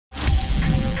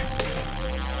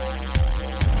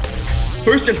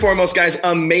First and foremost, guys,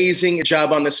 amazing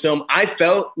job on this film. I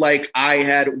felt like I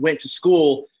had went to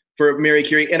school for Marie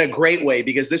Curie in a great way,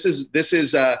 because this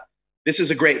is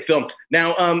a great film.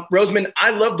 Now, Rosamund,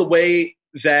 I love the way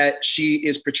that she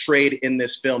is portrayed in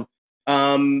this film,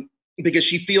 because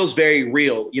she feels very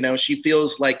real. You know, she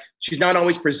feels like she's not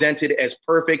always presented as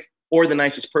perfect or the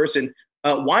nicest person.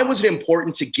 Why was it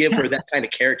important to give her that kind of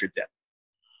character depth?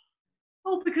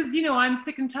 Well, because, I'm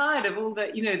sick and tired of all the,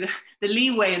 the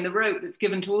leeway and the rope that's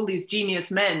given to all these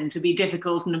genius men to be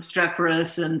difficult and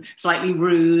obstreperous and slightly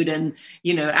rude and,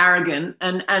 arrogant.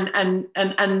 And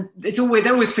it's always,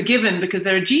 they're always forgiven because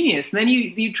they're a genius. And then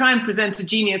you try and present a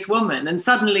genius woman and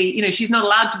suddenly, she's not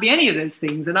allowed to be any of those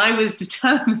things. And I was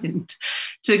determined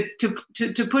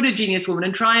to put a genius woman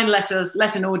and try and let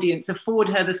an audience afford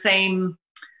her the same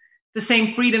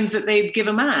freedoms that they'd give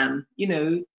a man,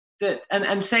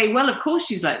 and say, well, of course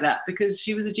she's like that because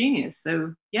she was a genius.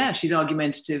 So yeah, she's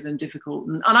argumentative and difficult,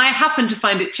 and I happen to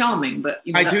find it charming. But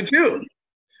I do too.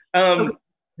 So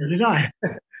did I.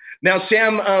 Now,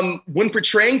 Sam, when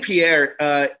portraying Pierre,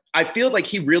 I feel like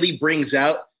he really brings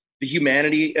out the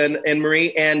humanity in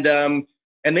Marie, and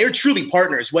they're truly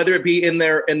partners, whether it be in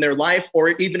their life or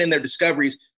even in their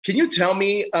discoveries. Can you tell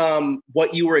me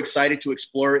what you were excited to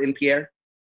explore in Pierre?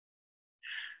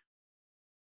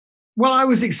 Well, I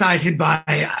was excited by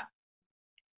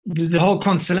the whole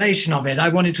constellation of it. I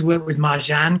wanted to work with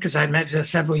Marjane because I'd met her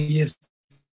several years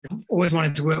ago. Always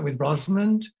wanted to work with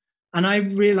Rosamund. And I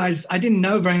realized I didn't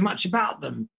know very much about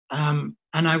them. And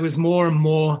I was more and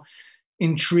more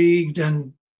intrigued,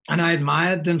 and I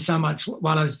admired them so much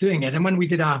while I was doing it. And when we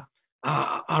did our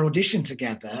audition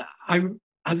together, I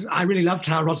really loved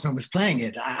how Rosamund was playing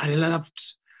it. I loved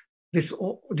this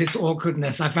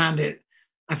awkwardness. I found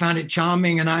it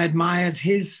charming, and I admired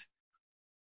his,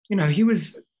 he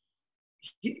was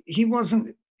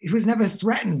never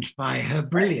threatened by her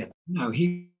brilliance.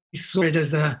 He saw it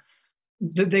as that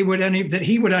he would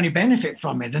only benefit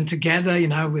from it. And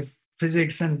together, with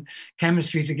physics and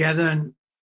chemistry together,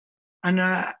 and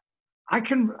I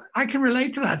can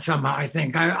relate to that somehow. I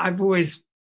think I've always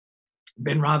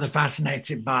been rather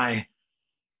fascinated by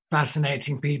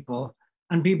fascinating people,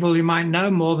 and people who might know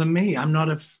more than me. I'm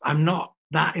not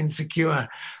that insecure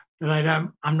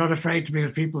that I'm not afraid to be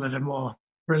with people that are more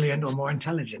brilliant or more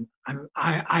intelligent.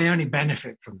 I only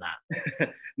benefit from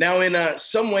that. Now, in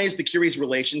some ways, the Curie's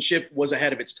relationship was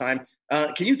ahead of its time.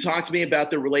 Can you talk to me about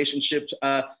the relationship?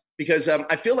 Because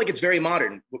I feel like it's very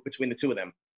modern between the two of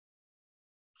them.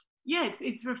 Yeah,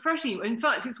 it's refreshing. In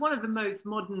fact, it's one of the most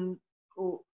modern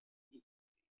or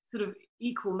sort of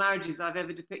equal marriages I've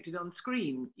ever depicted on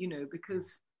screen,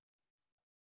 because...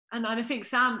 And I think,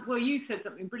 Sam, well, you said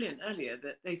something brilliant earlier,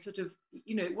 that they sort of,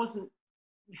 it wasn't,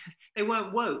 they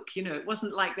weren't woke, it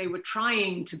wasn't like they were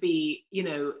trying to be,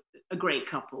 a great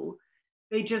couple.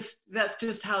 That's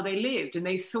just how they lived. And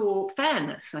they saw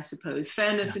fairness, I suppose,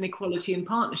 and equality and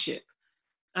partnership.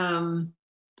 And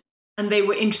they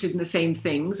were interested in the same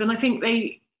things. And I think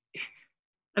they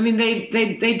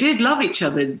did love each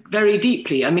other very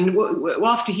deeply. I mean,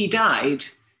 after he died,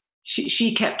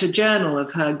 she kept a journal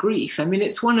of her grief. I mean,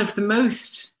 it's one of the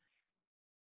most,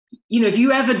 if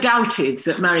you ever doubted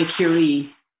that Marie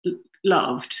Curie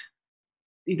loved,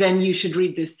 then you should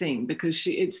read this thing, because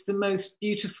it's the most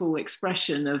beautiful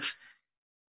expression of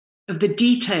the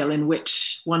detail in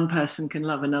which one person can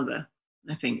love another,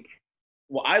 I think.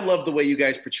 Well, I love the way you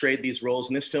guys portrayed these roles,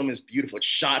 and this film is beautiful. It's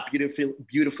shot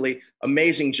beautifully.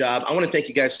 Amazing job. I want to thank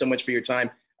you guys so much for your time.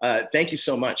 Thank you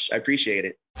so much. I appreciate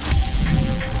it.